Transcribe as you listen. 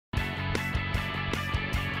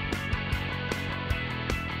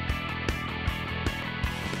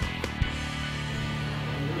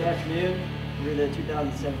afternoon. We're the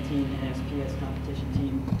 2017 NSPS competition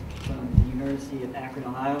team from the University of Akron,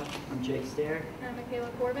 Ohio. I'm Jake Stair. I'm Michaela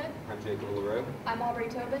Corbett. I'm Jacob LaRue. I'm Aubrey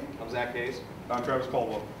Tobin. I'm Zach Hayes. I'm Travis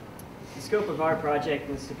Caldwell. The scope of our project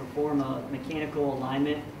was to perform a mechanical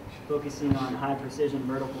alignment focusing on high precision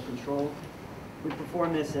vertical control. We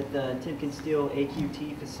performed this at the Timken Steel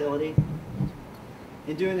AQT facility.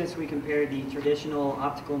 In doing this, we compared the traditional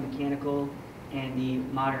optical mechanical and the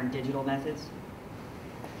modern digital methods.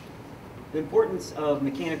 The importance of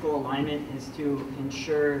mechanical alignment is to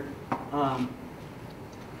ensure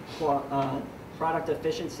product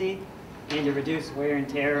efficiency and to reduce wear and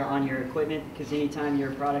tear on your equipment, because anytime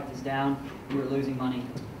your product is down, you're losing money.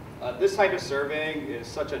 This type of surveying is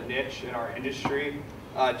such a niche in our industry.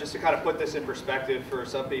 Just to kind of put this in perspective for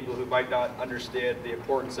some people who might not understand the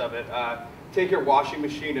importance of it, take your washing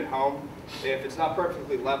machine at home. If it's not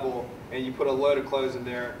perfectly level and you put a load of clothes in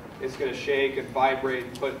there, it's going to shake and vibrate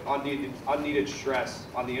and put unneeded stress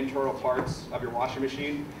on the internal parts of your washing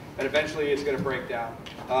machine, and eventually it's going to break down.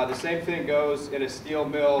 The same thing goes in a steel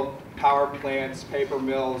mill, power plants, paper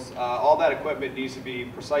mills. All that equipment needs to be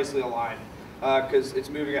precisely aligned because it's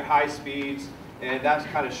moving at high speeds, and that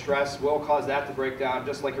kind of stress will cause that to break down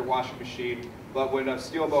just like your washing machine. But when a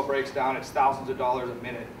steel mill breaks down, it's thousands of dollars a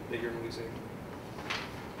minute that you're losing.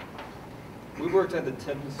 We worked at the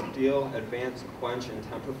Timken Steel Advanced Quench and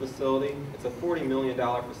Temper facility. It's a $40 million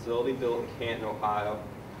facility built in Canton, Ohio,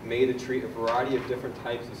 made to treat a variety of different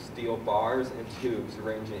types of steel bars and tubes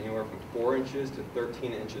ranging anywhere from 4 inches to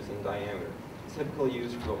 13 inches in diameter, typically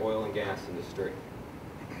used for the oil and gas industry.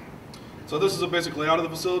 So this is a basic layout of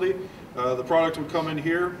the facility. The product would come in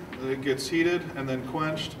here, it gets heated and then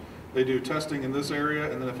quenched. They do testing in this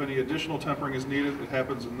area, and then if any additional tempering is needed, it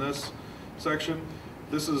happens in this section.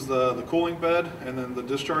 This is the cooling bed and then the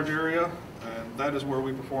discharge area, and that is where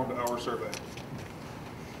we performed our survey.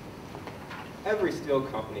 Every steel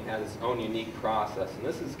company has its own unique process, and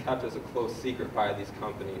this is kept as a close secret by these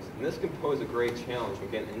companies, and this can pose a great challenge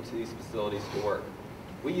when getting into these facilities to work.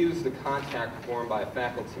 We use the contact performed by a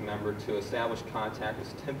faculty member to establish contact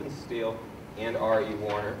with Timken Steel and R.E.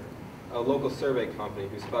 Warner, a local survey company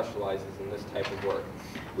who specializes in this type of work.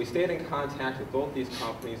 We stayed in contact with both these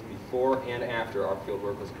companies before and after our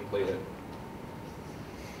fieldwork was completed.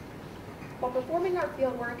 While performing our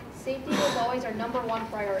fieldwork, safety was always our #1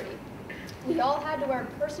 priority. We all had to wear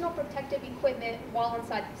personal protective equipment while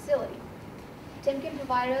inside the facility. Timken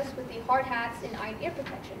provided us with the hard hats and eye and ear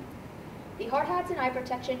protection. The hard hats and eye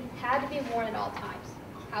protection had to be worn at all times.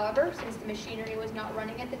 However, since the machinery was not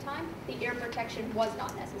running at the time, the ear protection was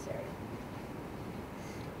not necessary.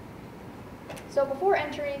 So before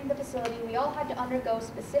entering the facility, we all had to undergo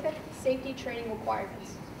specific safety training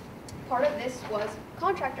requirements. Part of this was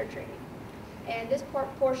contractor training, and this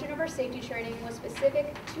portion of our safety training was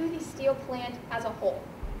specific to the steel plant as a whole.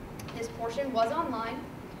 This portion was online.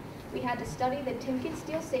 We had to study the Timken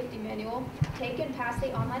Steel Safety Manual, take and pass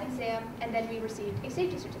the online exam, and then we received a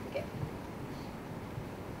safety certificate.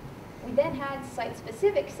 We then had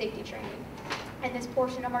site-specific safety training, and this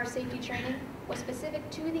portion of our safety training was specific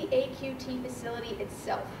to the AQT facility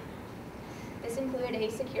itself. This included a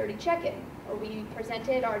security check-in, where we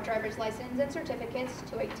presented our driver's license and certificates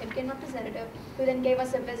to a Timken representative, who then gave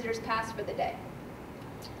us a visitor's pass for the day.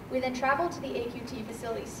 We then traveled to the AQT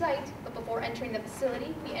facility site, but before entering the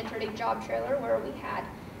facility, we entered a job trailer where we had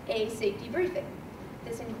a safety briefing.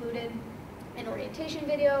 This included an orientation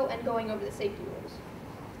video and going over the safety rules.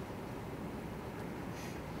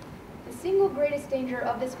 The single greatest danger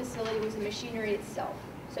of this facility was the machinery itself.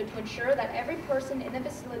 So to ensure that every person in the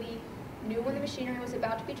facility knew when the machinery was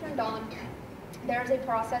about to be turned on, there is a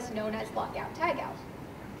process known as lockout tagout.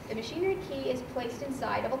 The machinery key is placed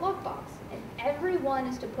inside of a lockbox, and everyone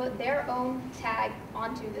is to put their own tag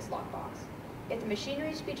onto this lockbox. If the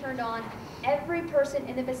machinery is to be turned on, every person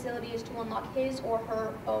in the facility is to unlock his or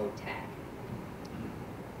her own tag.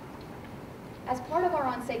 As part of our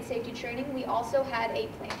on-site safety training, we also had a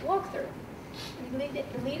plant walkthrough.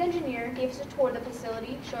 The lead engineer gave us a tour of the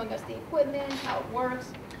facility, showing us the equipment, how it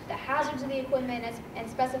works, the hazards of the equipment, and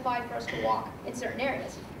specified for us to walk in certain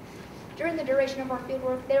areas. During the duration of our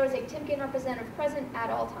fieldwork, there was a Timken representative present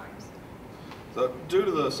at all times. So due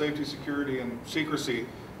to the safety, security, and secrecy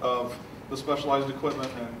of the specialized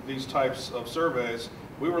equipment and these types of surveys,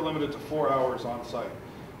 we were limited to 4 hours on site.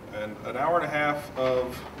 And an hour and a half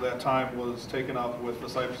of that time was taken up with the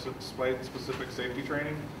site-specific safety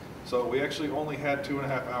training. So we actually only had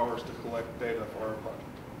 2.5 hours to collect data for our project.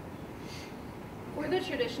 For the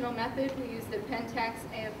traditional method, we use the Pentax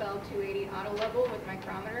AFL 280 auto level with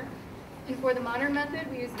micrometer. And for the modern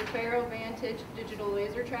method, we use the Faro Vantage digital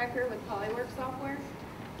laser tracker with Polywork software.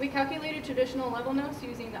 We calculated traditional level notes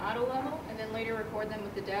using the auto level and then later record them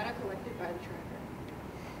with the data collected by the tracker.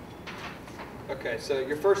 Okay, so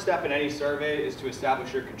your first step in any survey is to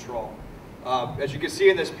establish your control. As you can see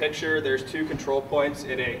in this picture, there's 2 control points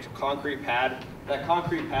in a concrete pad. That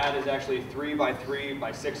concrete pad is actually 3 by 3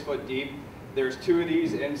 by 6 foot deep. There's 2 of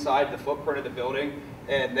these inside the footprint of the building,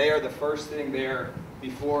 and they are the first thing there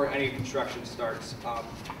before any construction starts.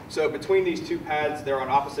 So between these 2 pads, they're on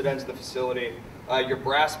opposite ends of the facility. Your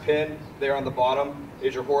brass pin there on the bottom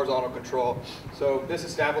is your horizontal control. So this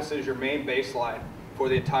establishes your main baseline for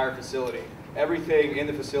the entire facility. Everything in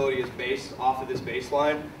the facility is based off of this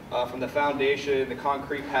baseline, from the foundation, the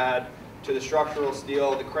concrete pad, to the structural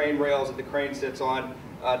steel, the crane rails that the crane sits on,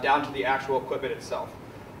 down to the actual equipment itself.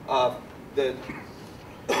 The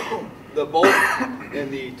bolt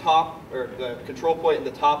in the top, or the control point in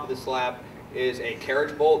the top of the slab, is a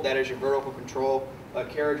carriage bolt. That is your vertical control. A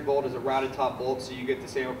carriage bolt is a rounded top bolt, so you get the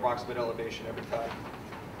same approximate elevation every time.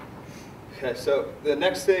 Okay, so the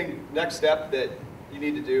next step that you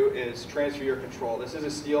need to do is transfer your control. This is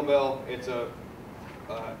a steel mill. It's a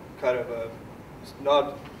kind of a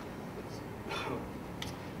not.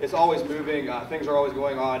 It's always moving. Things are always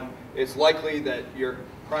going on. It's likely that your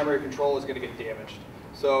primary control is going to get damaged.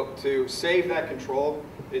 So to save that control,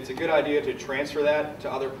 it's a good idea to transfer that to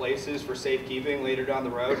other places for safekeeping later down the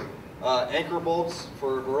road. Anchor bolts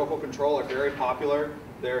for vertical control are very popular.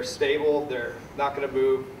 They're stable. They're not going to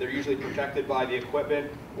move. They're usually protected by the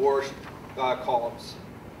equipment or columns.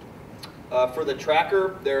 For the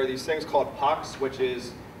tracker, there are these things called pucks, which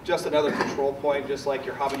is just another control point, just like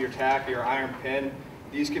your hub and your tack or your iron pin.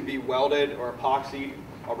 These can be welded or epoxied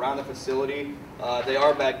around the facility. They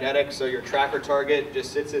are magnetic, so your tracker target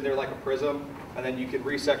just sits in there like a prism, and then you can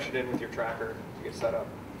resection in with your tracker to get set up.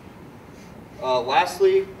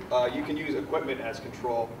 Lastly, you can use equipment as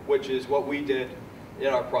control, which is what we did in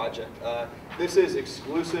our project. This is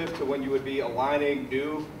exclusive to when you would be aligning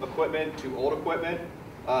new equipment to old equipment.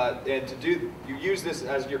 You use this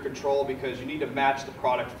as your control because you need to match the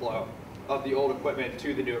product flow of the old equipment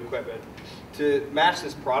to the new equipment. To match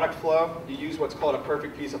this product flow, you use what's called a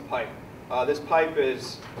perfect piece of pipe. This pipe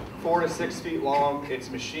is 4 to 6 feet long.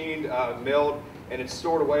 It's machined, milled, and it's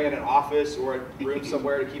stored away in an office or a room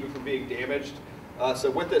somewhere to keep it from being damaged.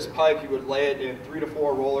 So with this pipe, you would lay it in 3 to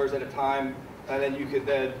 4 rollers at a time, and then you could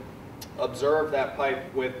then observe that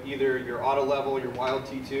pipe with either your auto level, your Wild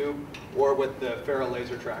T2, or with the ferro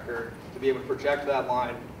laser tracker to be able to project that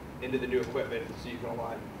line into the new equipment so you can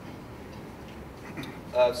align.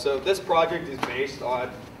 So this project is based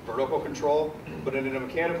on vertical control, but in a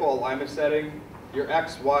mechanical alignment setting, your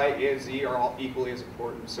X, Y, and Z are all equally as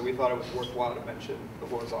important. So we thought it was worthwhile to mention the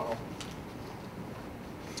horizontal.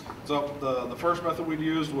 So the first method we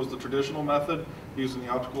used was the traditional method, using the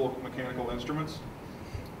optical mechanical instruments.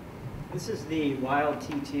 This is the Wild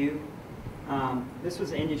T2. This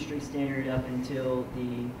was industry standard up until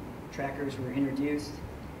the trackers were introduced.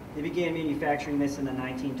 They began manufacturing this in the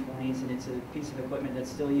 1920s, and it's a piece of equipment that's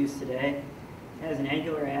still used today. It has an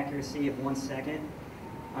angular accuracy of 1 second.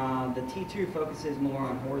 The T2 focuses more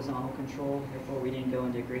on horizontal control, therefore we didn't go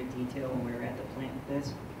into great detail when we were at the plant with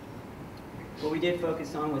this. What we did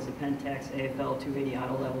focus on was the Pentax AFL 280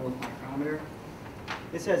 auto level with micrometer.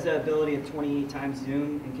 This has the ability of 28 times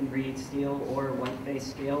zoom and can read steel or white face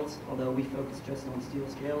scales, although we focus just on steel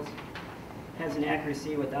scales. It has an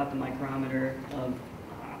accuracy without the micrometer of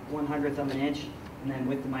 1/100th of an inch, and then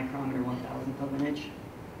with the micrometer 1/1000th of an inch.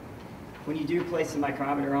 When you do place the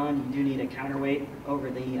micrometer on, you do need a counterweight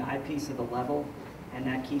over the eyepiece of the level, and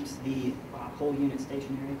that keeps the whole unit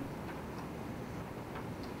stationary.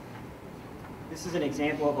 This is an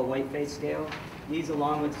example of a white face scale. These,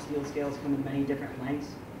 along with steel scales, come in many different lengths,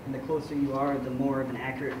 and the closer you are, the more of an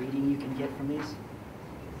accurate reading you can get from these.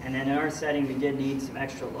 And then in our setting, we did need some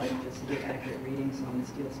extra light just to get accurate readings on the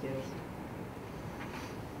steel scales.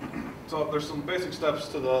 So there's some basic steps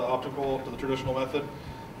to the traditional method.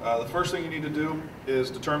 The first thing you need to do is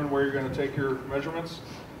determine where you're going to take your measurements.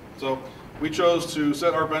 So we chose to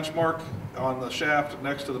set our benchmark on the shaft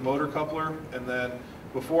next to the motor coupler, and then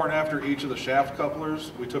before and after each of the shaft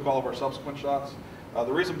couplers, we took all of our subsequent shots.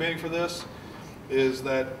 The reason being for this is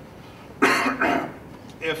that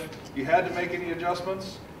if you had to make any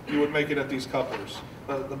adjustments, you would make it at these couplers.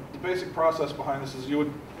 The basic process behind this is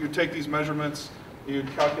you'd take these measurements,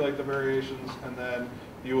 you'd calculate the variations, and then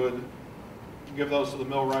you would give those to the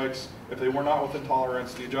millwrights. If they were not within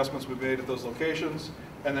tolerance, the adjustments would be made at those locations,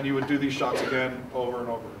 and then you would do these shots again over and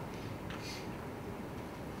over.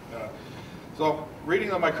 So reading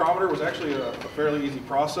the micrometer was actually a fairly easy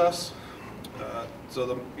process.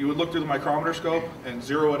 You would look through the micrometer scope and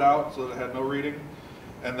zero it out so that it had no reading.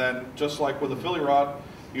 And then just like with a Philly rod,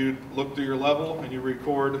 you look through your level and you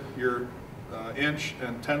record your inch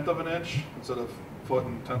and tenth of an inch instead of foot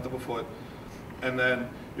and tenth of a foot. And then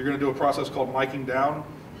you're going to do a process called miking down.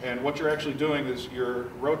 And what you're actually doing is you're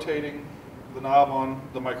rotating the knob on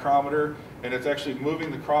the micrometer, and it's actually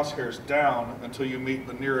moving the crosshairs down until you meet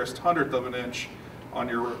the nearest hundredth of an inch on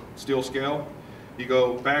your steel scale. You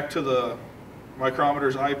go back to the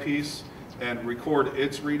micrometer's eyepiece and record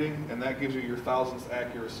its reading, and that gives you your thousandth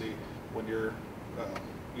accuracy when you're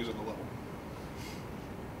using the level.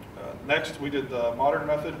 Next, we did the modern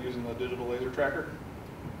method using the digital laser tracker.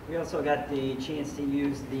 We also got the chance to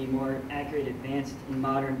use the more accurate, advanced, and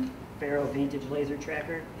modern Faro Vantage laser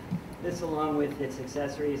tracker. This, along with its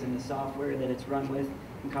accessories and the software that it's run with,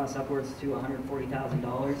 can cost upwards to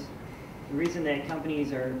 $140,000. The reason that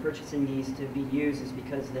companies are purchasing these to be used is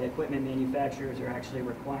because the equipment manufacturers are actually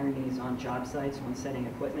requiring these on job sites when setting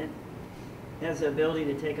equipment. It has the ability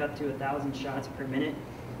to take up to 1,000 shots per minute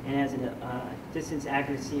and has a distance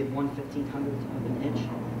accuracy of 1/1500th of an inch.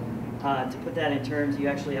 To put that in terms, you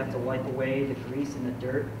actually have to wipe away the grease and the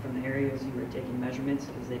dirt from the areas you were taking measurements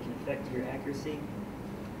because they can affect your accuracy.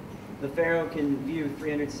 The Faro can view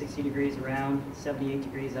 360 degrees around, 78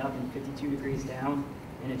 degrees up, and 52 degrees down,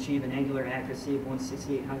 and achieve an angular accuracy of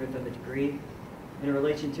 1/6800th of a degree. In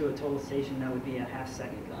relation to a total station, that would be a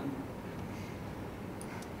half-second gun.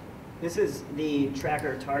 This is the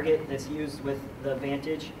tracker target that's used with the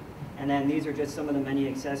Vantage, and then these are just some of the many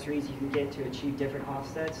accessories you can get to achieve different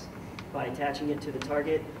offsets by attaching it to the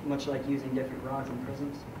target, much like using different rods and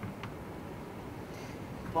prisms.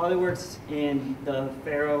 Polyworks and the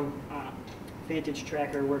Faro Vantage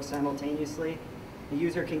tracker work simultaneously. The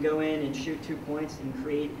user can go in and shoot 2 points and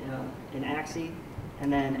create an axis,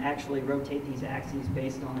 and then actually rotate these axes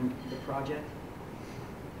based on the project.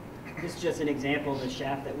 This is just an example of the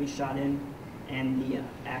shaft that we shot in and the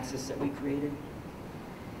axis that we created.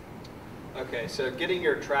 Okay, so getting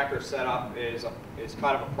your tracker set up is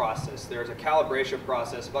kind of a process. There's a calibration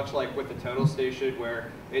process, much like with the total station,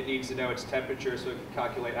 where it needs to know its temperature so it can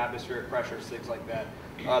calculate atmospheric pressures, things like that.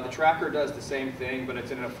 The tracker does the same thing, but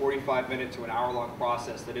it's in a 45-minute to an hour-long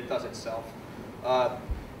process that it does itself.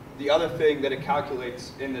 The other thing that it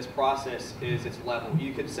calculates in this process is its level.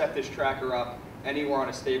 You can set this tracker up anywhere on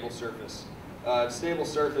a stable surface. Stable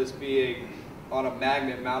surface being on a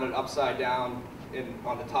magnet mounted upside down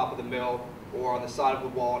on the top of the mill, or on the side of the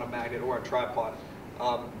wall on a magnet or a tripod.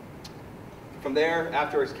 From there,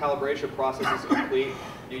 after its calibration process is complete,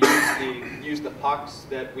 you use the pucks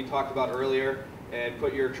that we talked about earlier and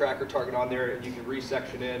put your tracker target on there, and you can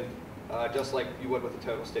resection in just like you would with a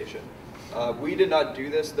total station. We did not do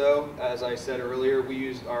this though. As I said earlier, we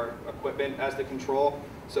used our equipment as the control.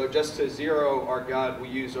 So just to zero our gun, we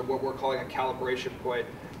use what we're calling a calibration point.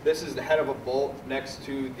 This is the head of a bolt next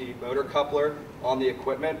to the motor coupler on the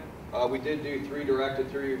equipment. We did do 3 direct and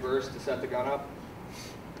 3 reverse to set the gun up.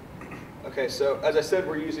 Okay, so as I said,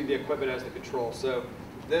 we're using the equipment as the control. So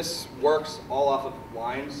this works all off of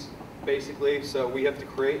lines, basically. So we have to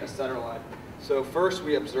create a center line. So first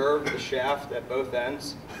we observe the shaft at both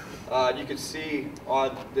ends. You can see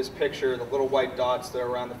on this picture the little white dots that are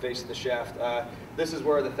around the face of the shaft. This is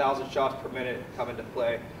where the 1,000 shots per minute come into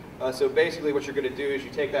play. So basically what you're going to do is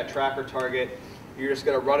you take that tracker target, you're just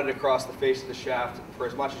going to run it across the face of the shaft for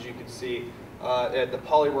as much as you can see. And the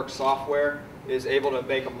Polyworks software is able to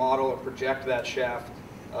make a model and project that shaft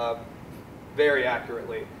very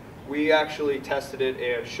accurately. We actually tested it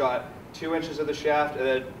and shot 2 inches of the shaft and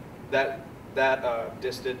then that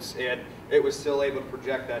distance, and it was still able to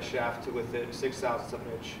project that shaft to within 0.006 of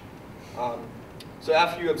an inch. So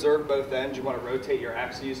after you observe both ends, you want to rotate your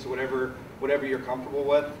axes to whatever you're comfortable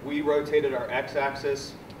with. We rotated our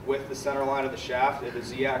x-axis with the center line of the shaft and the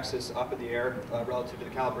z-axis up in the air relative to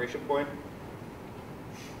the calibration point.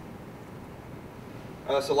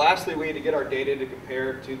 So lastly, we had to get our data to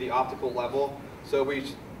compare to the optical level. So we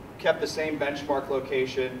kept the same benchmark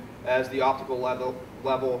location as the optical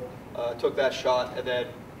level, took that shot, and then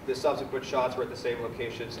the subsequent shots were at the same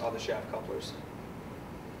locations on the shaft couplers.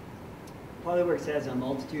 Polyworks has a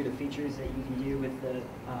multitude of features that you can do with the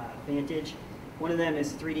Vantage. One of them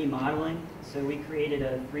is 3D modeling. So we created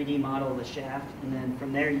a 3D model of the shaft, and then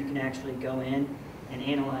from there you can actually go in and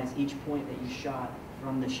analyze each point that you shot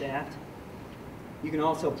from the shaft. You can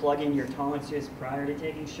also plug in your tolerances prior to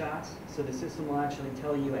taking shots, so the system will actually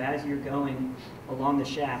tell you as you're going along the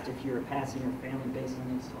shaft if you're passing or failing based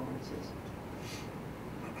on those tolerances.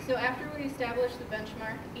 So after we established the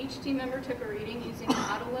benchmark, each team member took a reading using the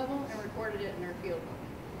auto level and recorded it in our field book.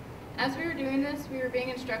 As we were doing this, we were being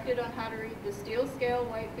instructed on how to read the steel scale,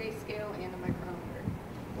 white face scale, and the micrometer.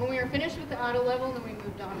 When we were finished with the auto level, then we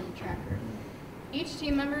moved on to the tracker. Each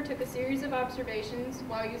team member took a series of observations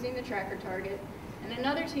while using the tracker target, and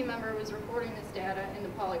another team member was recording this data in the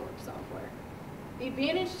Polywork software. The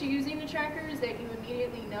advantage to using the tracker is that you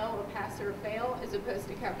immediately know a pass or a fail as opposed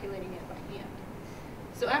to calculating it by hand.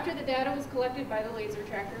 So after the data was collected by the laser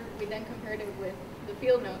tracker, we then compared it with the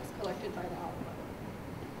field notes collected by the auto level.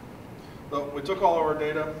 So we took all of our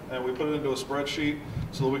data and we put it into a spreadsheet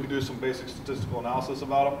so that we could do some basic statistical analysis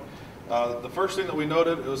about them. The first thing that we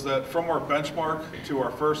noted was that from our benchmark to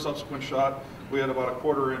our first subsequent shot, we had about a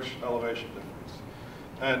 1/4 inch elevation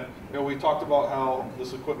difference. And we talked about how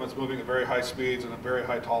this equipment's moving at very high speeds and at very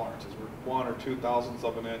high tolerances. We're 1 or 2 thousandths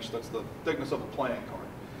of an inch. That's the thickness of a playing card.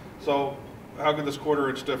 So how could this 1/4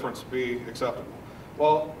 inch difference be acceptable?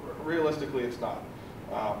 Well, realistically, it's not.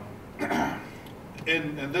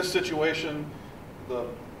 In this situation, the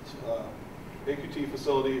AQT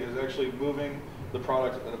facility is actually moving the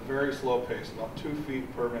product at a very slow pace, about 2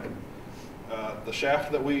 feet per minute. The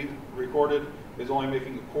shaft that we recorded is only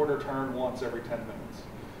making a 1/4 turn once every 10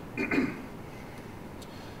 minutes.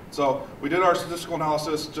 So we did our statistical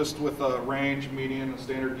analysis just with a range, median, and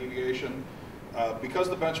standard deviation. Because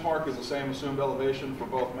the benchmark is the same assumed elevation for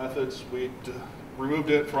both methods, we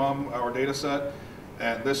removed it from our data set,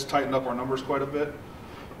 and this tightened up our numbers quite a bit.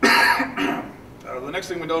 The next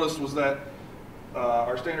thing we noticed was that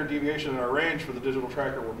our standard deviation and our range for the digital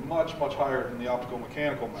tracker were much, much higher than the optical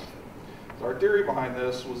mechanical method. So our theory behind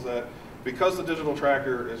this was that because the digital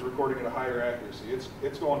tracker is recording at a higher accuracy,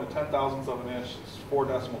 it's going to 10 thousandths of an inch, it's 4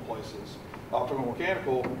 decimal places. Optical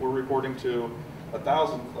mechanical, we're recording to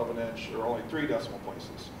 1,000th of an inch, or only 3 decimal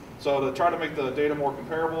places. So to try to make the data more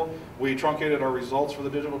comparable, we truncated our results for the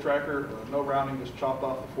digital tracker, no rounding, just chopped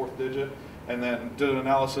off the 4th digit, and then did an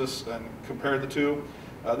analysis and compared the two.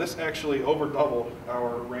 This actually over doubled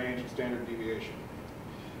our range and standard deviation.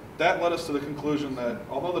 That led us to the conclusion that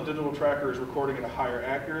although the digital tracker is recording at a higher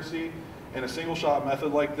accuracy, in a single shot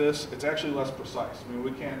method like this, it's actually less precise. I mean,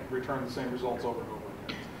 we can't return the same results over and over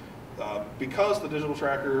again. Because the digital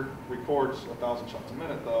tracker records 1,000 shots a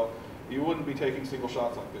minute, though, you wouldn't be taking single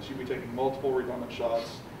shots like this. You'd be taking multiple redundant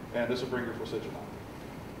shots, and this would bring your precision up.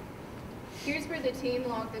 Here's where the team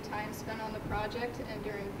logged the time spent on the project and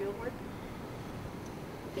during fieldwork.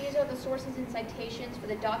 These are the sources and citations for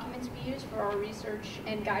the documents we use for our research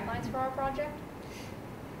and guidelines for our project.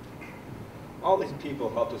 All these people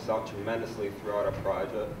helped us out tremendously throughout our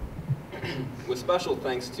project. With special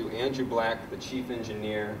thanks to Andrew Black, the chief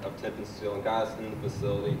engineer of Tip and Steel and got us in the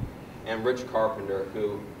facility, and Rich Carpenter,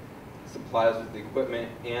 who supplies us with the equipment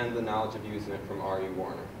and the knowledge of using it from R.U.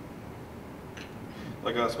 Warner.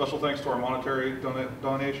 Like a special thanks to our monetary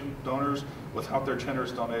donors. Without their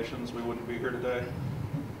generous donations, we wouldn't be here today.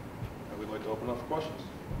 And we'd like to open up for questions.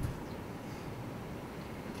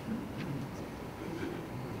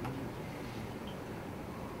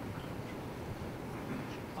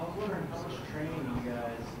 I was wondering how much training you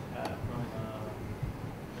guys had from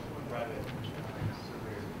private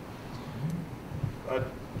surveyors?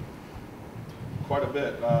 Quite a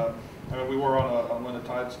bit. I mean, we were on a limited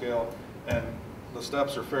tide scale, and the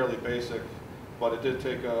steps are fairly basic, but it did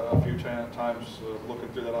take a few times looking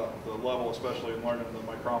through the level, especially and learning the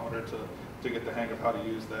micrometer to get the hang of how to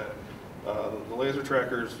use that. The laser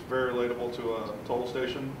tracker is very relatable to a total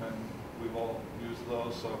station, and we've all used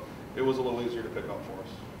those, so it was a little easier to pick up for us.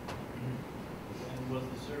 And was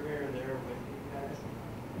the surveyor there with you guys?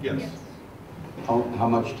 Yes. How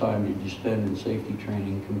much time did you spend in safety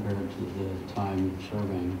training compared to the time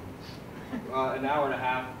surveying? An hour and a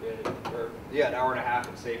half, an hour and a half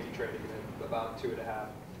in safety training, and then about 2.5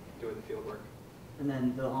 doing the field work. And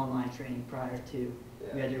then the online training prior to,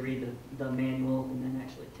 we had to read the manual and then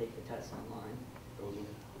actually take the test online. It was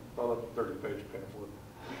about a 30-page pamphlet.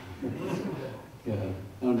 Yeah,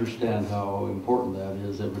 I understand how important that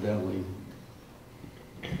is evidently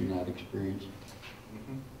in that experience.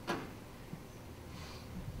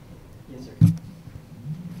 Yes, sir.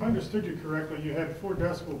 If I understood you correctly, you had 4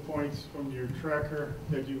 decimal points from your tracker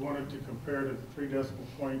that you wanted to compare to the 3 decimal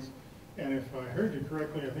points. And if I heard you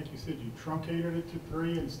correctly, I think you said you truncated it to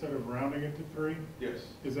 3 instead of rounding it to 3.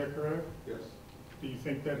 Yes. Is that correct? Yes. Do you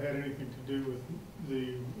think that had anything to do with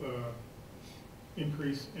the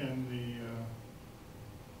increase in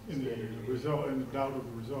the result and the doubt of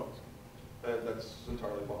the results? That's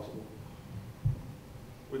entirely possible.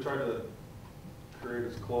 We tried to create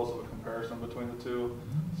as close of a comparison between the two,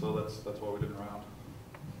 so that's why we didn't round.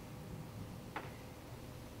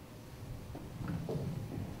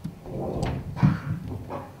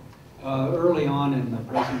 Early on in the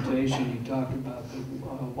presentation, you talked about the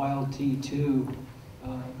Wild T2.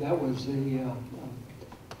 That was the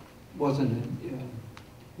wasn't an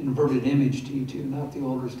inverted image T2, not the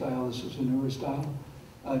older style, this was a newer style.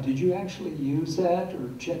 Did you actually use that or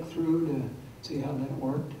check through to see how that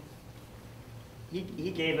worked?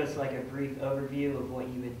 He gave us like a brief overview of what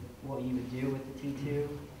you would do with the T2,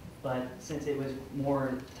 but since it was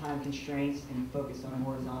more time constraints and focused on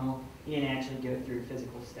horizontal, he didn't actually go through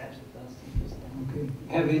physical steps with us. Okay.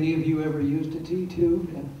 Have any of you ever used a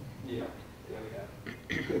T2? Yeah, we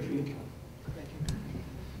have. Good for you.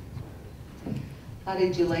 How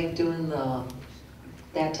did you like doing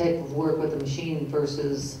that type of work with the machine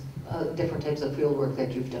versus different types of field work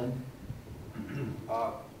that you've done?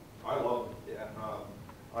 I love it.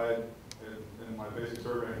 Yeah. In my basic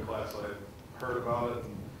surveying class, I had heard about it,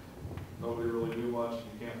 and nobody really knew much.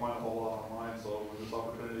 You can't find a whole lot online, so when this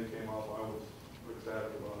opportunity came up, I was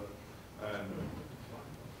ecstatic about it. And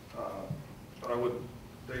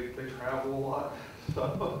they travel a lot,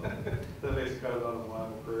 so that makes it kind of an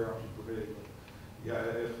unreliable career option for me. But yeah,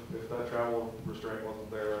 if that travel restraint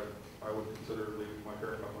wasn't there, I would consider leaving my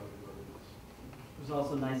current company. It was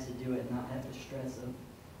also nice to do it and not have the stress of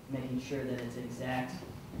making sure that it's exact,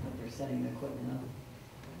 that they're setting the equipment up.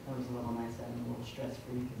 That was a little nice, having a little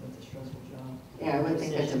stress-free, because that's a stressful job. Yeah, I would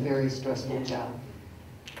think that's a very stressful job.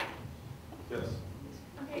 Yes.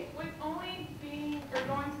 Okay, with only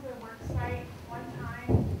going to the work site one time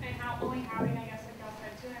and only having, I guess, like I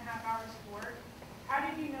said, 2.5 hours of work, how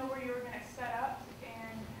did you know where you were going to set up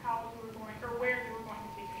and how you were going, or where you were going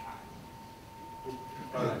to take your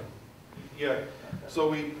shots? Yeah, so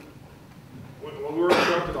when we were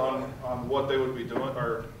instructed on what they would be doing,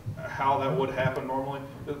 or how that would happen normally,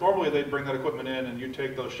 because normally they'd bring that equipment in and you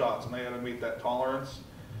take those shots and they had to meet that tolerance.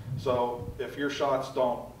 So if your shots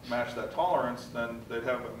don't match that tolerance, then they'd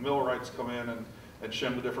have millwrights come in and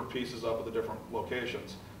shim the different pieces up at the different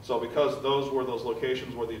locations. So because those were those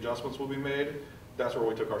locations where the adjustments would be made, that's where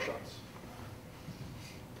we took our shots.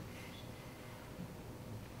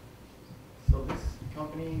 So this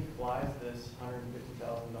company flies this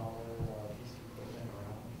 $150,000 piece of equipment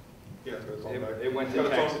around? Yeah, It went to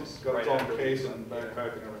Texas. Got its right own after case we- and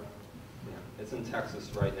backpack and everything. Yeah, it's in Texas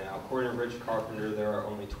right now. According to Rich Carpenter, there are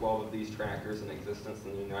only 12 of these trackers in existence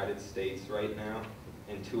in the United States right now,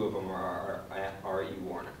 and 2 of them are R.E.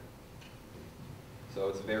 Warner. So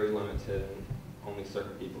it's very limited, and only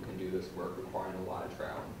certain people can do this work, requiring a lot of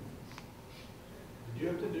travel. Did you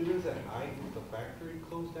have to do this at night with the factory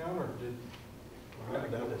closed down, or did?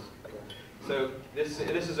 So this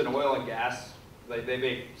is an oil and gas. They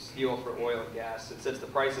make steel for oil and gas. And since the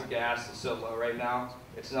price of gas is so low right now,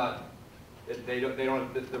 it's not. The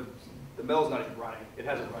mill's not even running. It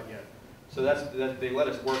hasn't run yet. So they let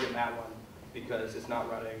us work in that one because it's not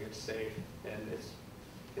running. It's safe and it's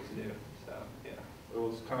new. So yeah. It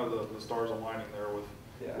was kind of the stars aligning there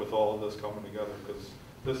with all of this coming together, because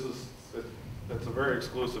it's a very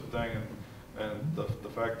exclusive thing, and the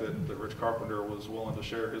fact that Rich Carpenter was willing to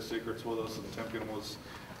share his secrets with us, and Timken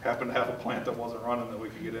happened to have a plant that wasn't running that we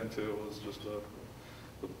could get into, was just the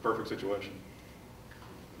perfect situation.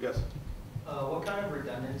 Yes? What kind of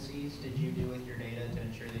redundancies did you do with your data to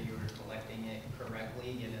ensure that you were collecting it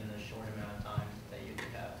correctly given the short amount of time that you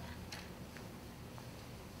did have?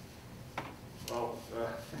 Well,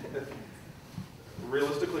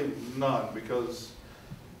 realistically, none, because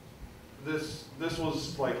this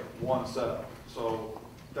was like one setup. So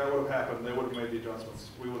that would have happened. They would have made the adjustments.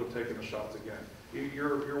 We would have taken the shots again.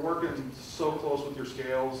 You're working so close with your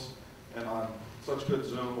scales and on such good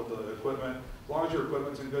zoom with the equipment. As long as your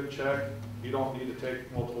equipment's in good check, you don't need to take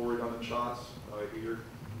multiple redundant shots.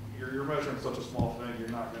 You're measuring such a small thing. You're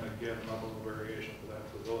not going to get enough of a variation for that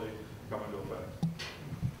to really come into effect.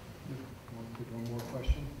 One more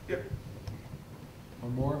question? Yep.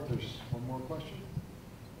 One more, if there's one more question.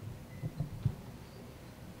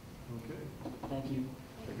 Okay. Thank you.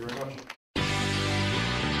 Thank you very much.